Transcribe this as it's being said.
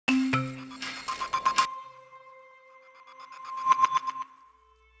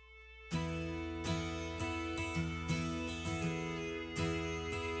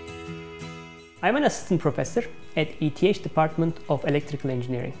I'm an assistant professor at ETH Department of Electrical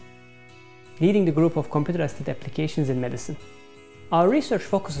Engineering, leading the group of computer-assisted applications in medicine. Our research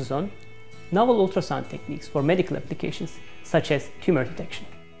focuses on novel ultrasound techniques for medical applications, such as tumor detection.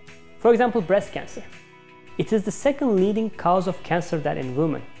 For example, breast cancer. It is the second leading cause of cancer death in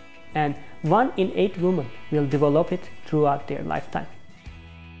women, and 1 in 8 women will develop it throughout their lifetime.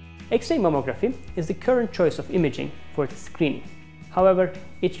 X-ray mammography is the current choice of imaging for its screening. However,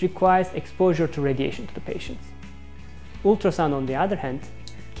 it requires exposure to radiation to the patients. Ultrasound, on the other hand,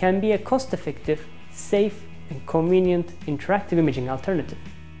 can be a cost-effective, safe, and convenient interactive imaging alternative.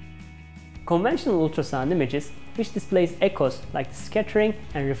 Conventional ultrasound images, which displays echoes like the scattering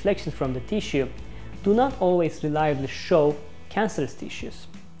and reflections from the tissue, do not always reliably show cancerous tissues.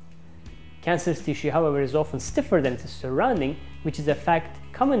 Cancerous tissue, however, is often stiffer than its surrounding, which is a fact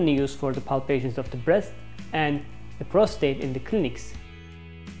commonly used for the palpations of the breast and the prostate in the clinics.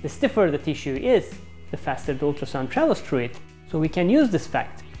 The stiffer the tissue is, the faster the ultrasound travels through it. So we can use this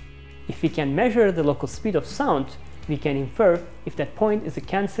fact. If we can measure the local speed of sound, we can infer if that point is a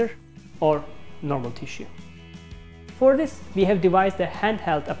cancer or normal tissue. For this, we have devised a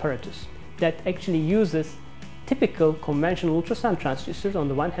handheld apparatus that actually uses typical conventional ultrasound transducers on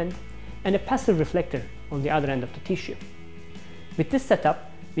the one hand and a passive reflector on the other end of the tissue. With this setup,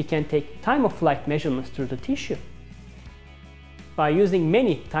 we can take time-of-flight measurements through the tissue. By using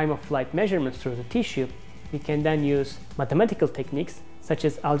many time-of-flight measurements through the tissue, we can then use mathematical techniques such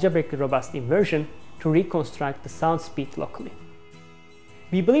as algebraically robust inversion to reconstruct the sound speed locally.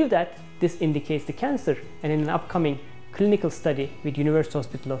 We believe that this indicates the cancer, and in an upcoming clinical study with University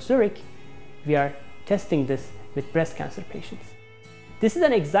Hospital of Zurich, we are testing this with breast cancer patients. This is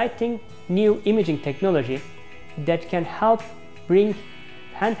an exciting new imaging technology that can help bring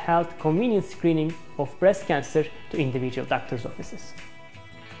handheld convenient screening of breast cancer to individual doctors' offices.